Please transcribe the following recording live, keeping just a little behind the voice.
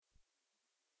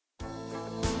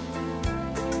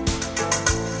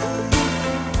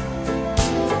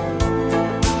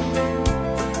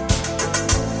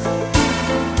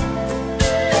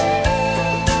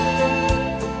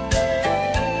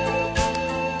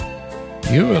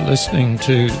You are listening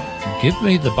to Give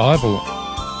Me the Bible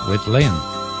with Len.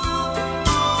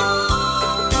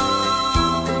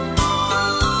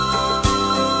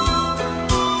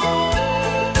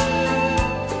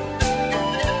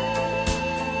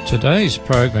 Today's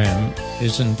program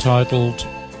is entitled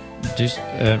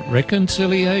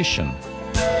Reconciliation.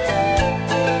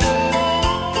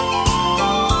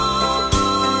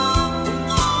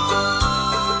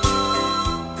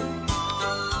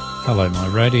 Hello, my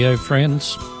radio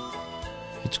friends.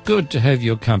 It's good to have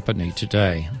your company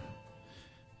today,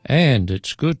 and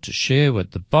it's good to share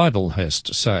what the Bible has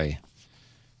to say,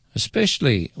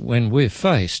 especially when we're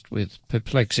faced with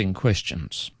perplexing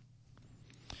questions.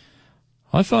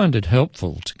 I find it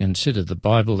helpful to consider the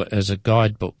Bible as a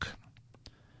guidebook.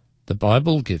 The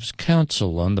Bible gives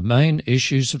counsel on the main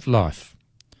issues of life.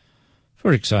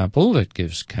 For example, it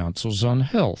gives counsels on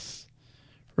health,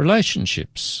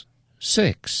 relationships,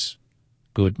 sex,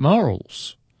 good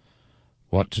morals,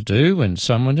 what to do when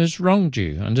someone has wronged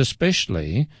you, and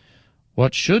especially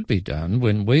what should be done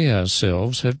when we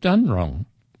ourselves have done wrong.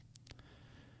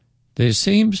 There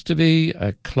seems to be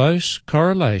a close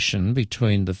correlation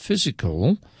between the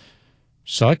physical,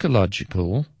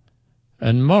 psychological,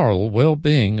 and moral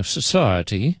well-being of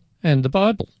society and the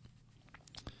Bible.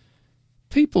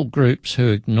 People groups who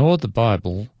ignore the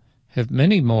Bible have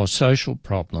many more social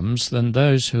problems than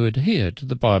those who adhere to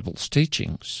the Bible's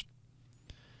teachings.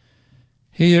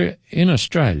 Here in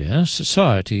Australia,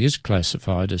 society is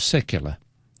classified as secular.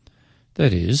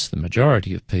 That is, the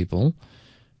majority of people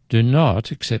do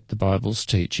not accept the Bible's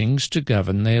teachings to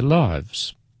govern their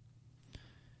lives.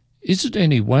 Is it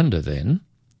any wonder, then,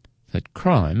 that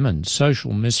crime and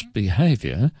social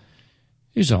misbehaviour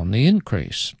is on the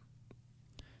increase?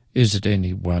 Is it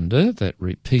any wonder that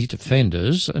repeat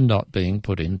offenders are not being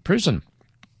put in prison?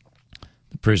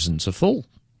 The prisons are full.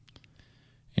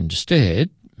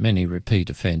 Instead, many repeat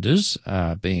offenders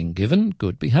are being given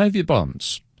good behaviour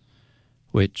bonds,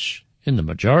 which, in the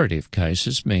majority of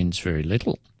cases, means very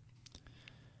little.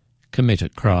 Commit a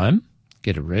crime,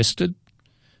 get arrested,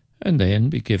 and then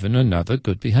be given another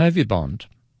good behaviour bond.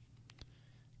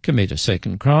 Commit a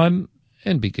second crime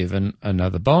and be given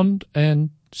another bond,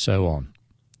 and so on.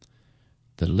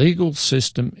 The legal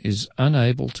system is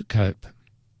unable to cope.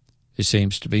 There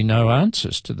seems to be no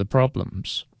answers to the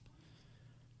problems.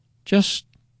 Just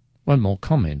one more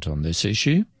comment on this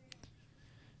issue.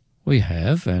 We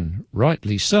have, and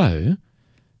rightly so,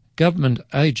 government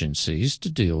agencies to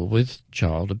deal with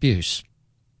child abuse.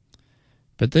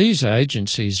 But these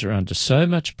agencies are under so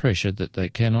much pressure that they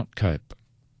cannot cope.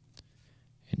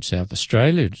 In South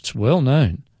Australia, it's well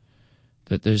known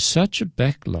that there's such a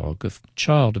backlog of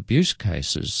child abuse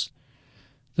cases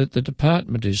that the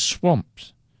department is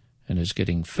swamped and is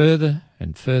getting further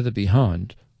and further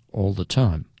behind all the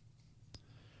time.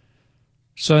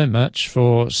 So much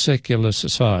for secular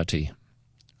society.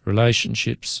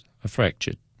 Relationships are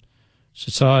fractured.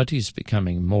 Society is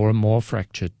becoming more and more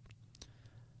fractured.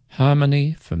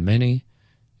 Harmony, for many,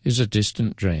 is a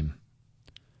distant dream.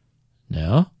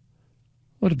 Now,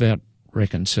 what about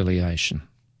reconciliation?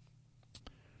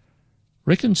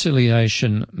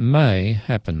 Reconciliation may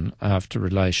happen after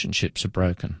relationships are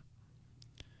broken.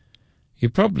 You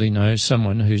probably know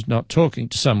someone who's not talking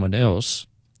to someone else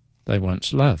they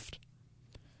once loved.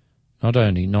 Not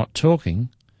only not talking,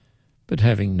 but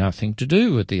having nothing to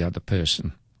do with the other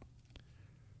person.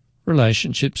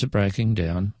 Relationships are breaking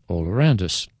down all around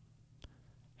us.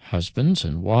 Husbands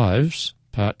and wives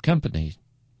part company.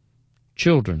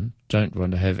 Children don't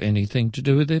want to have anything to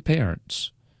do with their parents.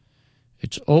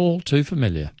 It's all too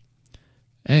familiar.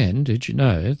 And did you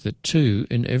know that 2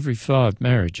 in every 5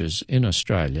 marriages in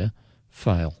Australia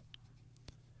fail?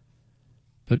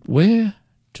 But where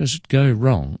does it go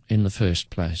wrong in the first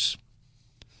place?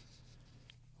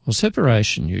 Well,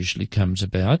 separation usually comes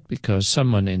about because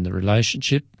someone in the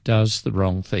relationship does the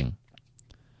wrong thing.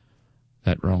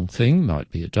 That wrong thing might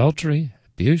be adultery,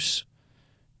 abuse,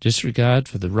 disregard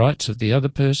for the rights of the other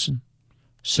person,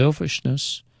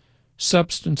 selfishness,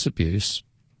 substance abuse,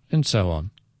 and so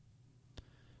on.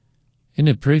 In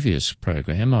a previous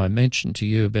program, I mentioned to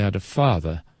you about a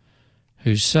father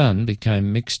whose son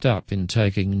became mixed up in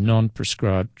taking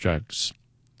non-prescribed drugs.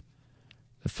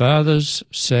 The father's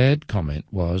sad comment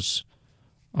was,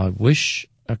 "I wish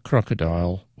a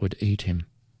crocodile would eat him."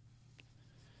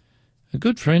 A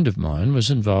good friend of mine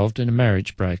was involved in a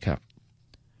marriage breakup.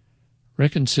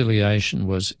 Reconciliation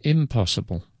was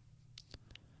impossible.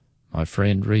 My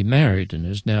friend remarried and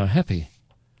is now happy.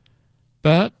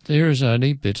 But there is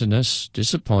only bitterness,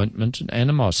 disappointment, and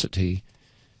animosity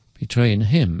between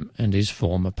him and his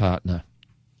former partner.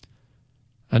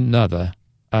 Another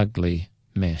ugly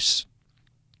mess.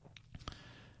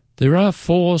 There are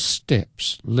 4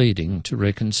 steps leading to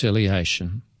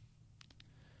reconciliation.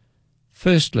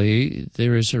 Firstly,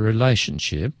 there is a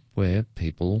relationship where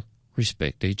people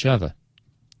respect each other.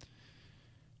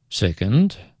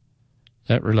 Second,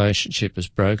 that relationship is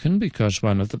broken because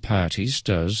one of the parties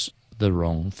does the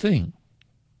wrong thing.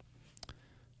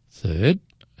 Third,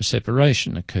 a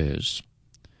separation occurs.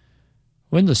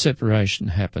 When the separation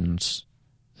happens,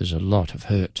 there's a lot of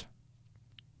hurt,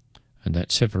 and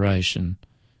that separation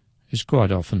is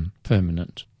quite often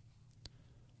permanent.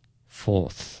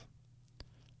 Fourth,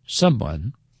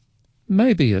 someone,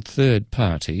 maybe a third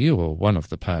party or one of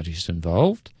the parties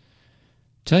involved,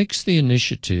 takes the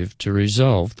initiative to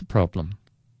resolve the problem.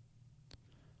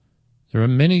 There are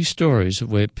many stories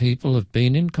of where people have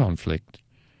been in conflict,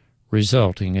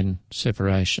 resulting in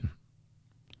separation.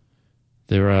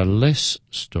 There are less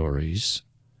stories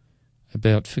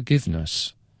about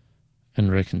forgiveness and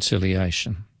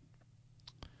reconciliation.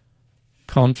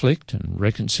 Conflict and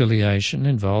reconciliation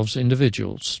involves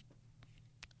individuals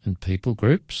and people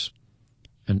groups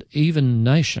and even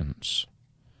nations.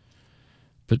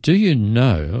 But do you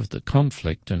know of the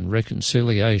conflict and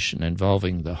reconciliation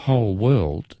involving the whole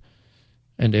world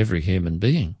and every human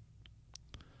being?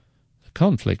 The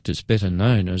conflict is better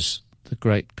known as the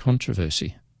Great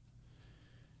Controversy.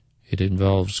 It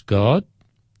involves God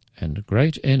and a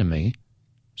great enemy,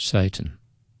 Satan.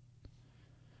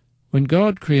 When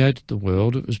God created the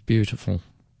world, it was beautiful.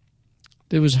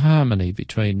 There was harmony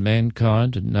between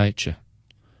mankind and nature.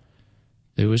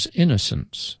 There was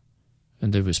innocence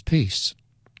and there was peace.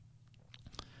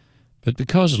 But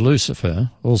because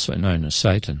Lucifer, also known as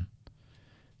Satan,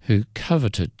 who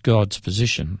coveted God's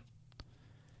position,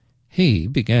 he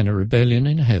began a rebellion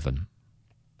in heaven.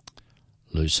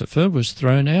 Lucifer was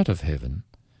thrown out of heaven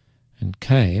and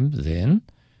came then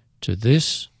to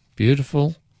this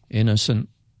beautiful, innocent,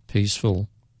 peaceful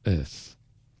earth.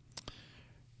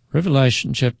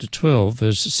 Revelation chapter 12,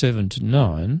 verses 7 to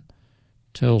 9,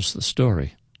 tells the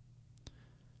story.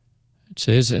 It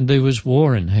says, "And there was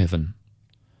war in heaven.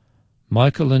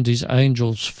 Michael and his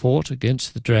angels fought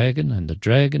against the dragon, and the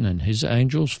dragon and his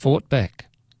angels fought back.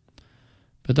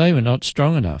 But they were not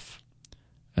strong enough,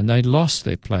 and they lost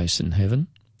their place in heaven.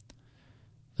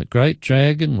 The great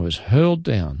dragon was hurled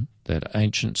down, that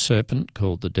ancient serpent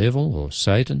called the devil or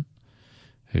Satan,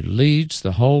 who leads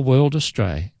the whole world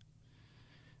astray.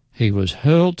 He was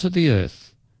hurled to the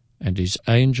earth, and his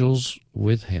angels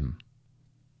with him."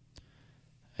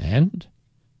 And,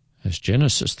 as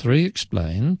Genesis 3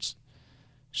 explains,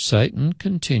 Satan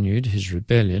continued his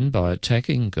rebellion by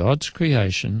attacking God's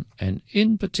creation and,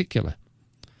 in particular,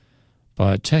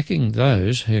 by attacking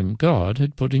those whom God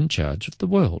had put in charge of the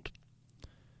world.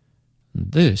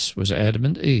 And this was Adam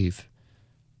and Eve,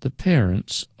 the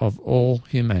parents of all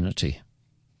humanity.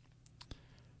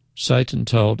 Satan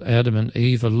told Adam and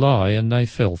Eve a lie, and they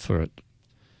fell for it.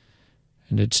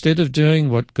 And instead of doing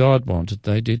what God wanted,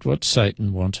 they did what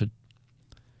Satan wanted,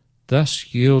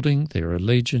 thus yielding their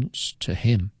allegiance to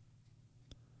him.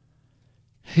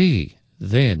 He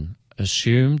then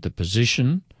assumed the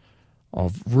position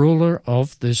of ruler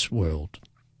of this world.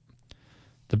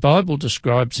 The Bible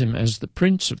describes him as the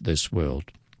prince of this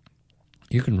world.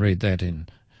 You can read that in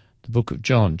the book of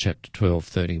John, chapter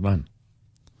 12:31.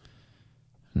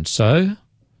 And so,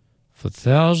 for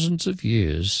thousands of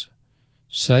years,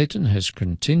 Satan has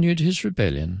continued his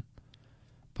rebellion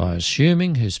by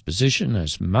assuming his position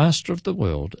as master of the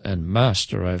world and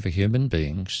master over human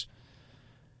beings,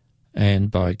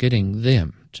 and by getting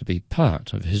them to be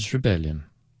part of his rebellion.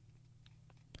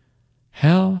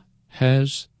 How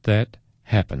has that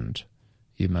happened,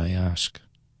 you may ask?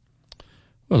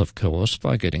 Well, of course,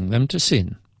 by getting them to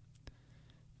sin,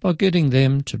 by getting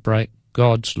them to break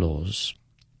God's laws,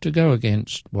 to go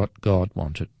against what God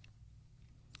wanted.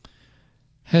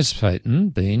 Has Satan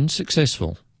been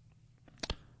successful?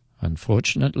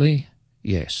 Unfortunately,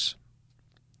 yes.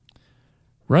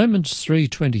 Romans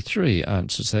 3:23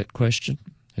 answers that question.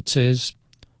 It says,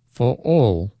 "For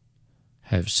all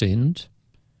have sinned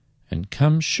and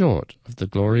come short of the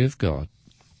glory of God."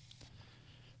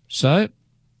 So,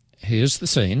 here's the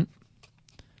scene.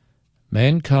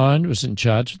 Mankind was in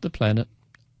charge of the planet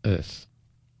Earth.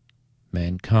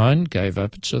 Mankind gave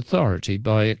up its authority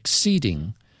by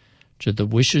acceding to the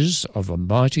wishes of a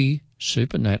mighty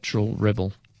supernatural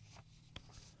rebel.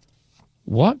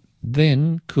 What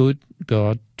then could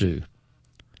God do?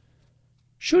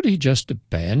 Should he just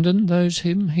abandon those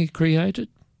whom he created?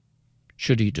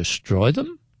 Should he destroy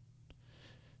them?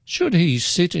 Should he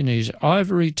sit in his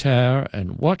ivory tower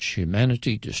and watch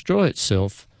humanity destroy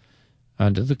itself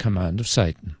under the command of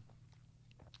Satan?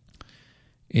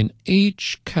 in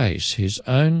each case his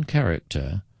own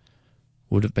character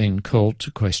would have been called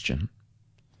to question.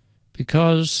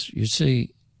 Because, you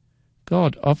see,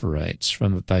 God operates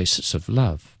from a basis of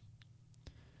love.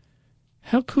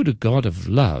 How could a God of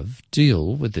love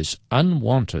deal with this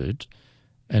unwanted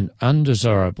and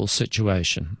undesirable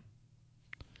situation?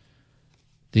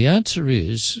 The answer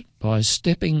is by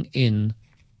stepping in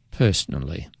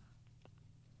personally.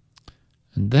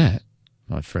 And that,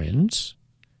 my friends,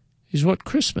 is what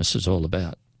Christmas is all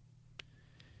about.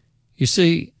 You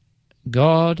see,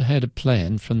 God had a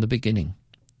plan from the beginning.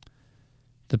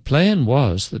 The plan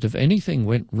was that if anything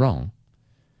went wrong,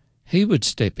 he would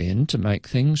step in to make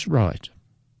things right.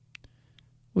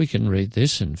 We can read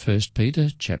this in 1 Peter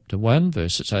chapter 1,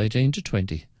 verses 18 to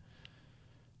 20.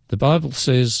 The Bible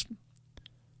says,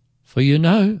 "For you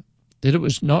know that it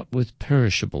was not with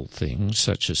perishable things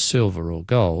such as silver or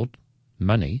gold,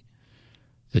 money,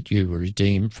 that you were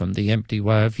redeemed from the empty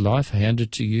way of life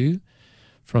handed to you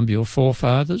from your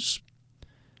forefathers,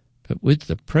 but with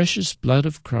the precious blood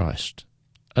of Christ,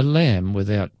 a lamb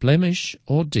without blemish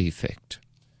or defect.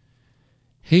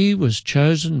 He was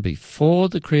chosen before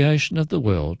the creation of the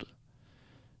world,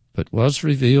 but was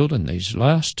revealed in these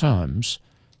last times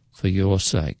for your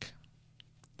sake."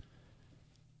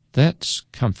 That's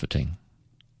comforting.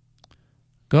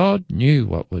 God knew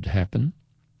what would happen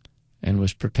and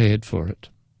was prepared for it.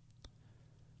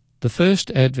 The first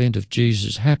advent of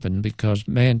Jesus happened because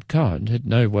mankind had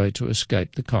no way to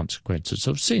escape the consequences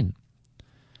of sin.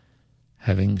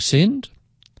 Having sinned,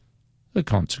 the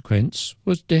consequence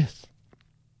was death.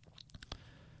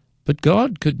 But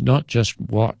God could not just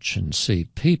watch and see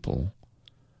people,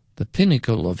 the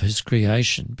pinnacle of his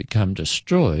creation, become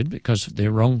destroyed because of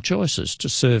their wrong choices to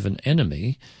serve an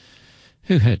enemy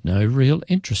who had no real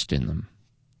interest in them.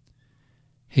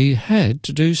 He had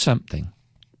to do something.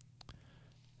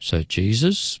 So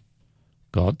Jesus,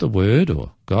 God the Word,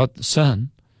 or God the Son,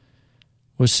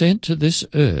 was sent to this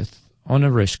earth on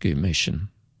a rescue mission.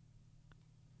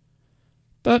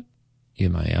 But,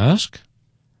 you may ask,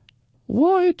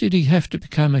 why did he have to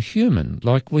become a human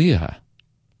like we are?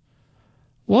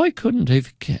 Why couldn't he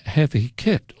have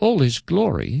kept all his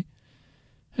glory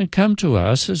and come to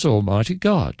us as Almighty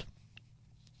God?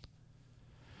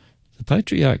 The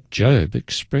patriarch Job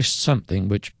expressed something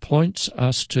which points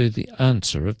us to the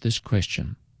answer of this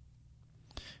question.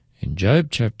 In Job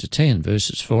chapter 10,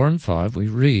 verses 4 and 5, we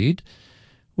read,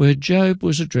 where Job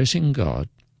was addressing God,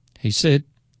 he said,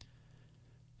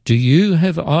 "Do you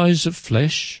have eyes of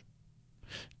flesh?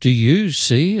 Do you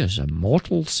see as a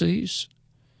mortal sees?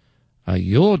 Are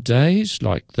your days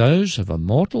like those of a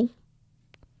mortal?"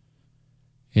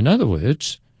 In other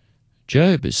words,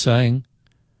 Job is saying,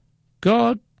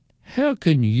 God, how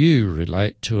can you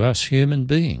relate to us human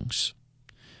beings?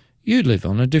 You live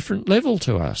on a different level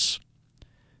to us.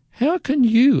 How can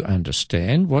you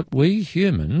understand what we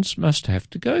humans must have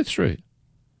to go through?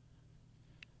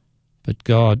 But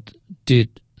God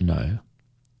did know.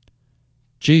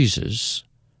 Jesus,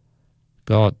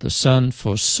 God the Son,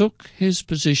 forsook his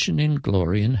position in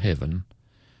glory in heaven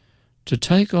to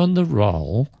take on the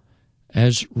role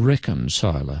as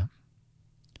reconciler.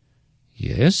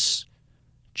 Yes,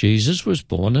 Jesus was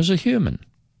born as a human.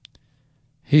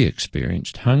 He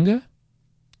experienced hunger.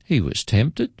 He was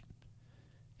tempted.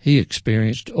 He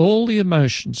experienced all the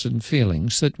emotions and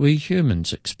feelings that we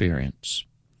humans experience.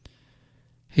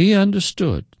 He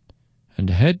understood and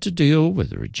had to deal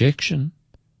with rejection,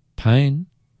 pain,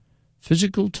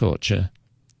 physical torture,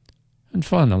 and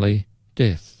finally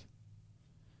death.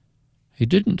 He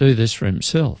didn't do this for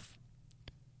himself.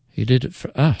 He did it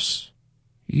for us,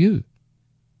 you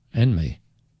and me.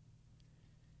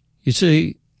 You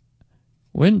see,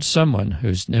 when someone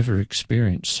who's never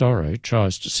experienced sorrow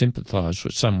tries to sympathise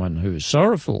with someone who is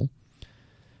sorrowful,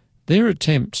 their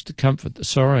attempts to comfort the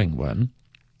sorrowing one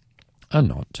are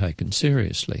not taken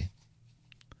seriously.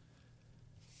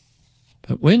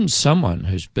 But when someone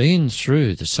who's been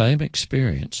through the same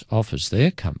experience offers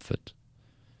their comfort,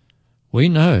 we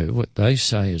know what they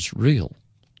say is real.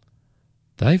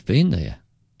 They've been there.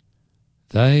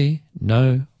 They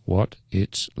know what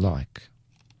it's like.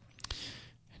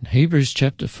 And Hebrews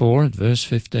chapter 4 and verse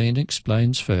 15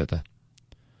 explains further,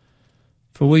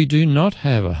 "For we do not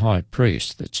have a high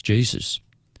priest," that's Jesus,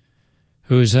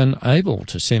 "who is unable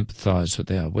to sympathize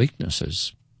with our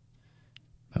weaknesses,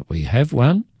 but we have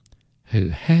one who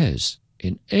has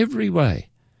in every way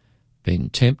been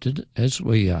tempted as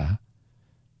we are,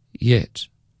 yet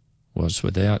was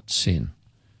without sin."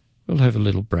 We'll have a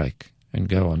little break and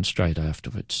go on straight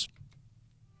afterwards.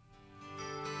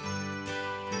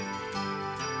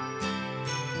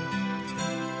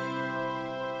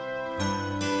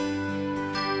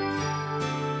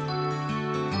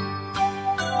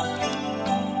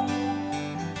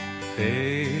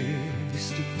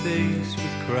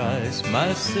 Christ,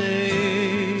 my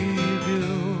Savior.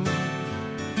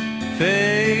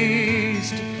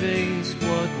 Face to face,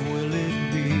 what will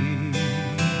it be?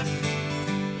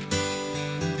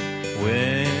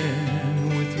 When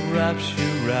with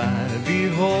rapture I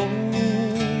behold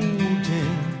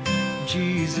Him,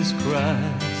 Jesus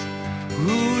Christ,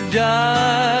 who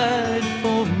died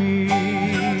for me.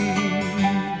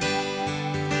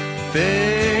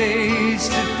 Face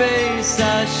to face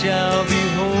I shall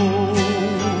behold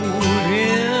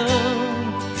Him,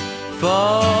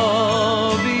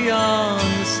 far beyond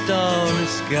the starry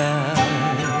sky.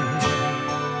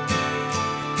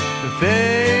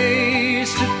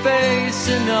 Face to face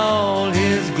in all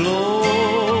His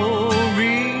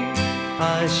glory,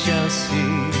 I shall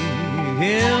see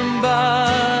Him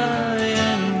by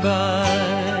and by.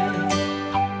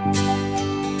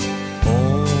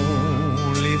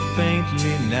 Only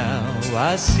faintly now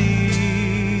I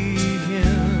see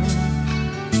Him,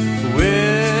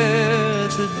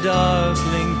 with the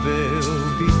darkling veil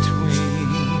between.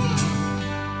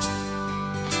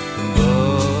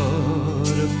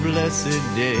 But a blessed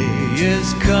day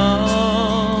is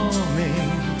coming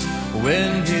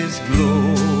when His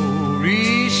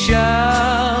glory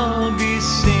shall be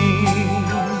seen.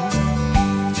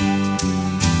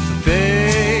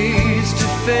 Face to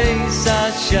face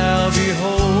I shall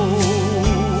behold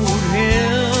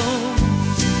Him,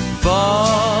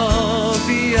 far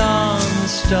beyond the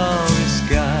starry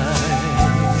sky.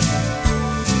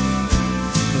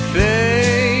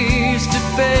 Face to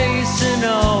face in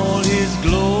all His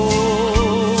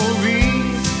glory,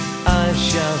 I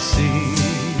shall see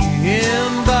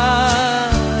Him by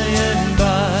and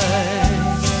by.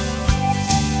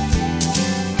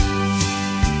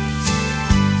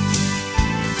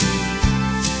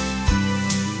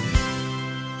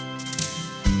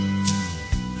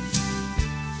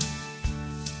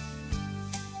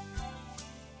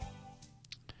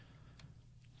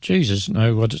 Jesus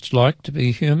knows what it's like to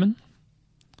be human.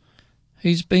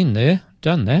 He's been there,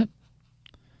 done that.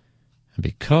 And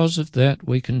because of that,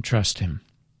 we can trust Him.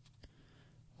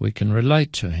 We can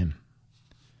relate to Him.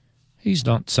 He's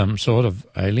not some sort of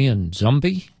alien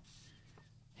zombie.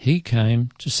 He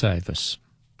came to save us.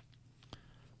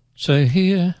 So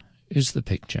here is the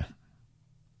picture.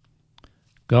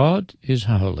 God is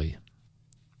holy.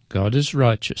 God is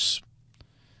righteous.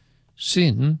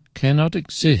 Sin cannot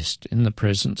exist in the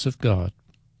presence of God.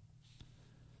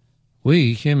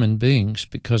 We human beings,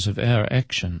 because of our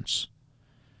actions,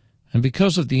 and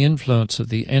because of the influence of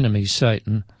the enemy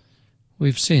Satan,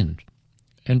 we've sinned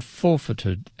and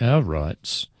forfeited our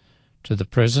rights to the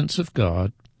presence of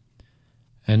God,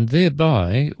 and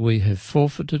thereby we have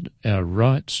forfeited our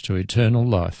rights to eternal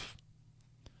life.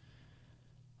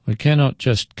 We cannot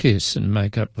just kiss and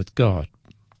make up with God.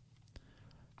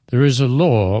 There is a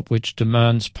law which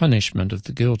demands punishment of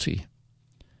the guilty,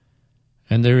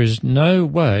 and there is no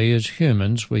way as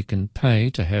humans we can pay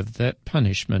to have that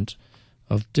punishment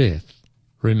of death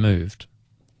removed.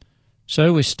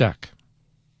 So we're stuck.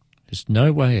 There's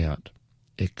no way out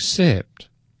except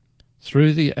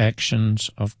through the actions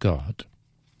of God.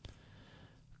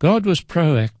 God was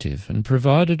proactive and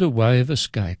provided a way of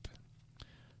escape.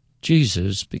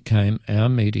 Jesus became our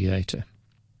mediator.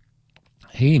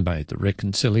 He made the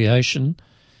reconciliation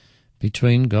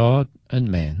between God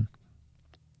and man.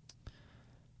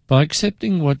 By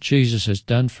accepting what Jesus has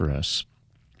done for us,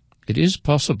 it is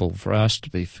possible for us to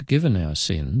be forgiven our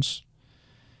sins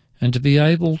and to be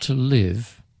able to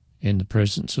live in the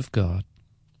presence of God.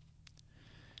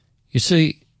 You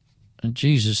see,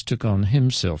 Jesus took on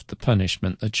Himself the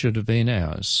punishment that should have been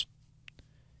ours.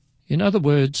 In other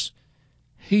words,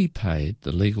 He paid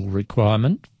the legal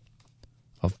requirement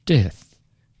of death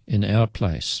in our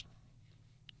place.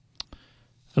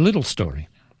 A little story.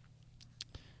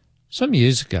 Some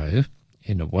years ago,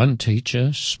 in a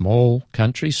one-teacher, small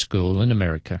country school in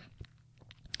America,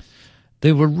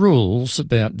 there were rules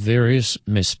about various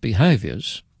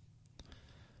misbehaviours.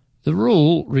 The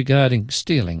rule regarding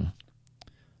stealing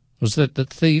was that the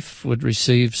thief would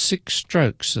receive 6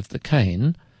 strokes of the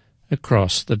cane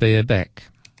across the bare back.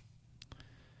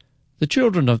 The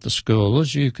children of the school,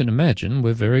 as you can imagine,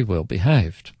 were very well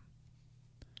behaved.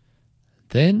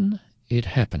 Then it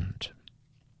happened.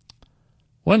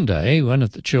 One day, one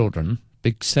of the children,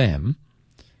 Big Sam,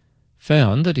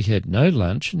 found that he had no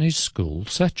lunch in his school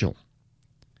satchel.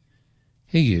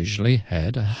 He usually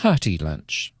had a hearty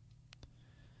lunch.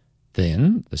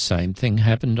 Then the same thing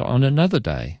happened on another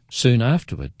day, soon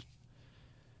afterward,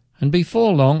 and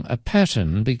before long a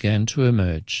pattern began to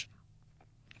emerge.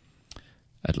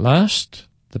 At last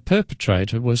the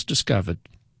perpetrator was discovered.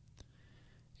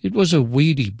 It was a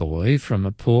weedy boy from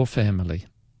a poor family.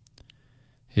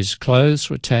 His clothes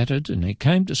were tattered, and he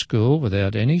came to school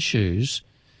without any shoes,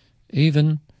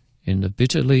 even in the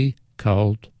bitterly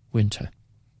cold winter.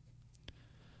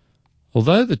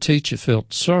 Although the teacher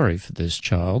felt sorry for this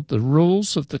child, the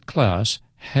rules of the class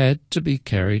had to be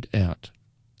carried out.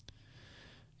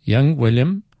 Young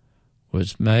William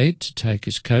was made to take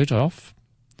his coat off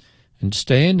and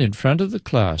stand in front of the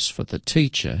class for the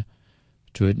teacher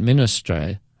to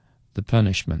administer the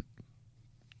punishment.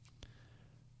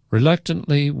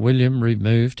 Reluctantly, William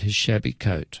removed his shabby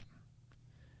coat.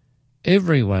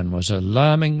 Everyone was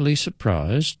alarmingly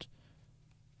surprised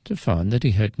to find that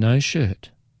he had no shirt,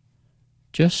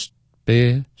 just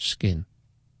bare skin.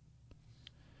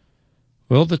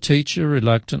 Well, the teacher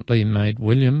reluctantly made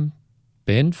William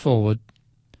bend forward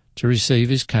to receive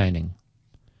his caning.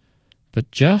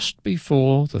 But just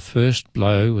before the first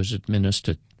blow was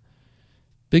administered,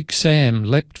 Big Sam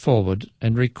leapt forward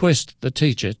and requested the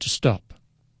teacher to stop.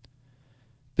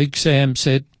 Big Sam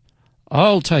said,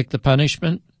 "I'll take the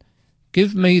punishment.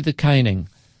 Give me the caning.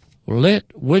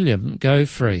 Let William go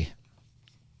free."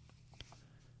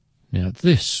 Now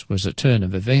this was a turn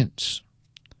of events.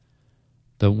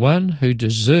 The one who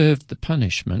deserved the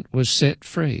punishment was set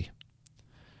free.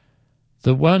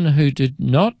 The one who did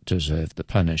not deserve the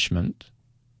punishment,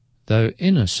 though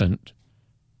innocent,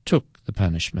 took the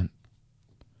punishment.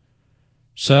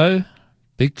 So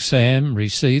Big Sam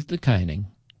received the caning.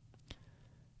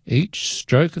 Each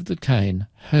stroke of the cane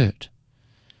hurt,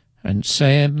 and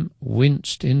Sam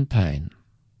winced in pain.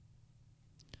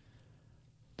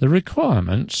 The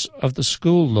requirements of the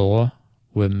school law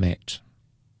were met.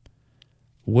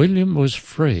 William was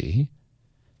free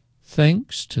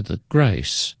thanks to the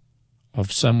grace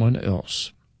of someone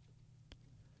else.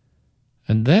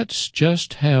 And that's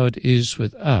just how it is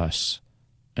with us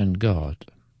and God.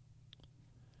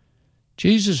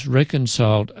 Jesus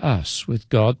reconciled us with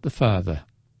God the Father.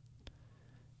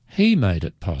 He made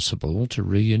it possible to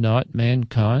reunite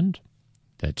mankind,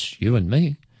 that's you and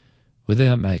me, with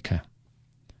our Maker.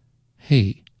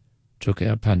 He took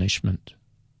our punishment.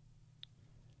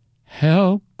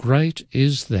 How great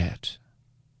is that?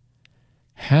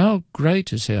 How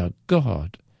great is our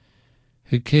God,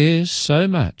 who cares so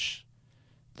much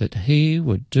that he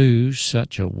would do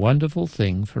such a wonderful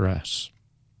thing for us.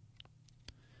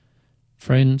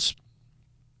 Friends,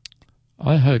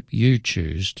 I hope you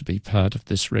choose to be part of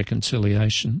this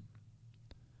reconciliation.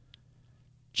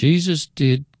 Jesus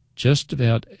did just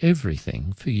about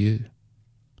everything for you.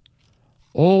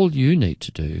 All you need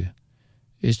to do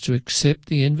is to accept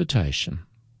the invitation.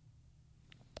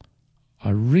 I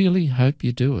really hope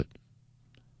you do it.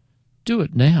 Do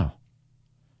it now.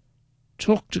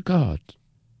 Talk to God.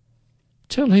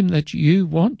 Tell him that you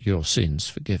want your sins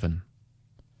forgiven.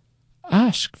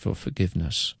 Ask for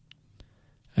forgiveness.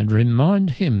 And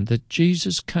remind him that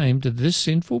Jesus came to this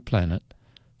sinful planet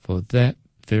for that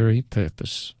very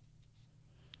purpose.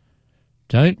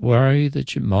 Don't worry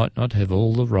that you might not have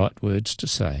all the right words to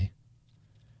say.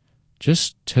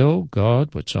 Just tell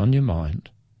God what's on your mind.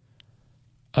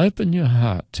 Open your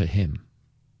heart to him.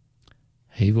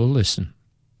 He will listen.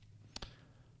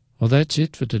 Well, that's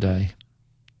it for today.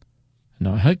 And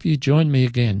I hope you join me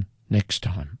again next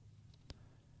time.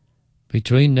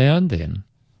 Between now and then,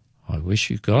 I wish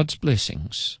you God's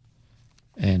blessings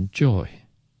and joy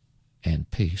and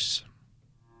peace.